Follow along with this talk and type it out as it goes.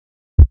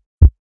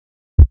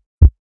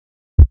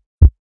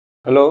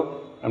Hello,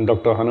 I'm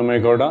Dr.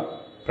 Hanume Gowda,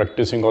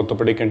 practicing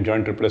orthopedic and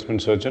joint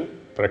replacement surgeon,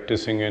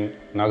 practicing in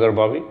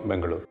Nagarbavi,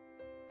 Bangalore.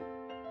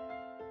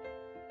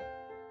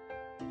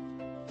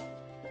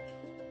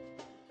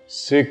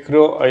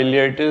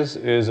 Sacroiliitis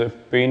is a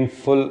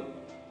painful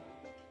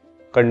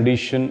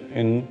condition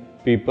in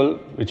people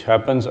which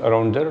happens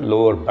around their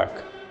lower back.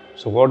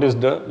 So what is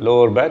the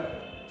lower back?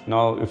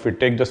 Now if we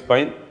take the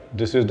spine,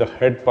 this is the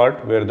head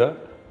part where the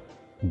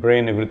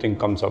brain, everything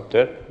comes up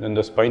there. Then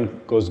the spine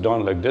goes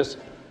down like this.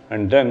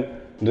 And then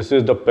this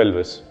is the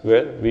pelvis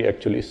where we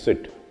actually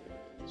sit.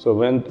 So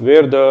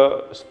where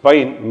the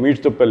spine meets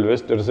the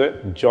pelvis, there is a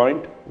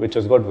joint which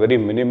has got very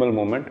minimal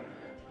movement,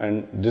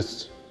 and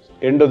this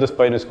end of the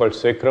spine is called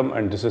sacrum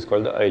and this is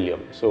called the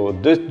ilium. So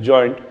this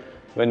joint,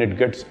 when it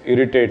gets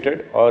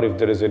irritated or if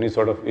there is any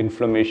sort of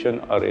inflammation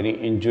or any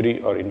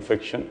injury or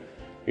infection,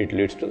 it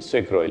leads to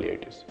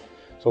sacroiliitis.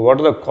 So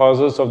what are the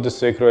causes of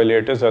this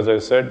sacroiliitis? As I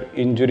said,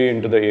 injury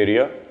into the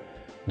area,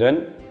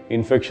 then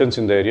infections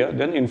in the area,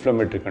 then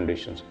inflammatory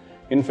conditions.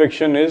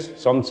 Infection is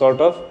some sort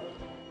of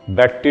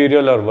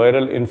bacterial or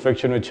viral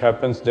infection which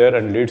happens there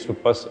and leads to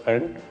pus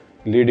and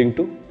leading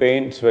to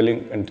pain,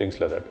 swelling and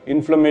things like that.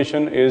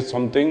 Inflammation is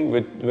something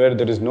where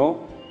there is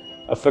no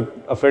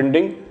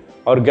offending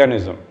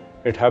organism.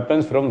 It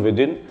happens from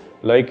within,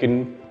 like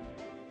in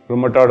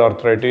rheumatoid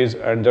arthritis,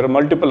 and there are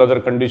multiple other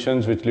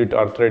conditions which lead to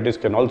arthritis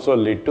can also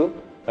lead to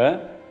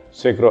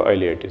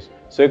sacroiliitis.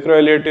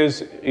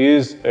 Sacroiliitis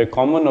is a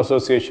common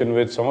association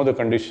with some of the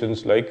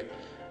conditions like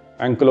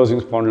ankylosing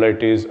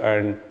spondylitis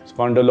and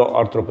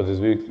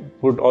spondyloarthropathies. We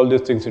put all these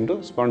things into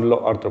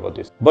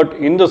spondyloarthropathies. But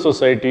in the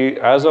society,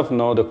 as of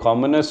now, the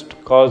commonest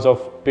cause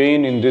of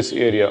pain in this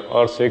area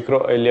or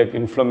sacroiliac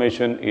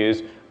inflammation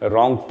is a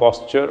wrong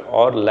posture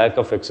or lack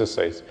of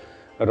exercise.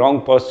 A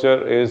wrong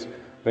posture is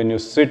when you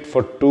sit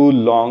for too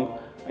long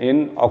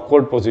in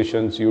awkward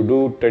positions, you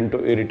do tend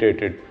to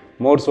irritate it.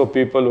 More so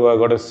people who have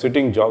got a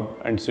sitting job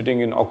and sitting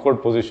in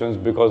awkward positions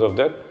because of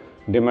their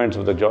demands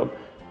of the job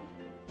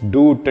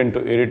do tend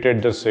to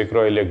irritate the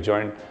sacroiliac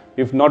joint.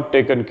 If not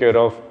taken care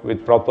of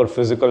with proper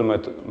physical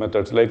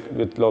methods like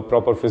with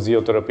proper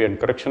physiotherapy and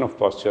correction of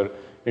posture,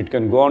 it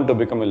can go on to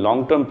become a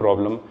long-term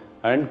problem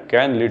and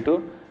can lead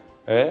to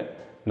a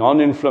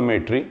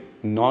non-inflammatory,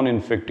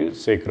 non-infective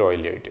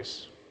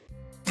sacroiliitis.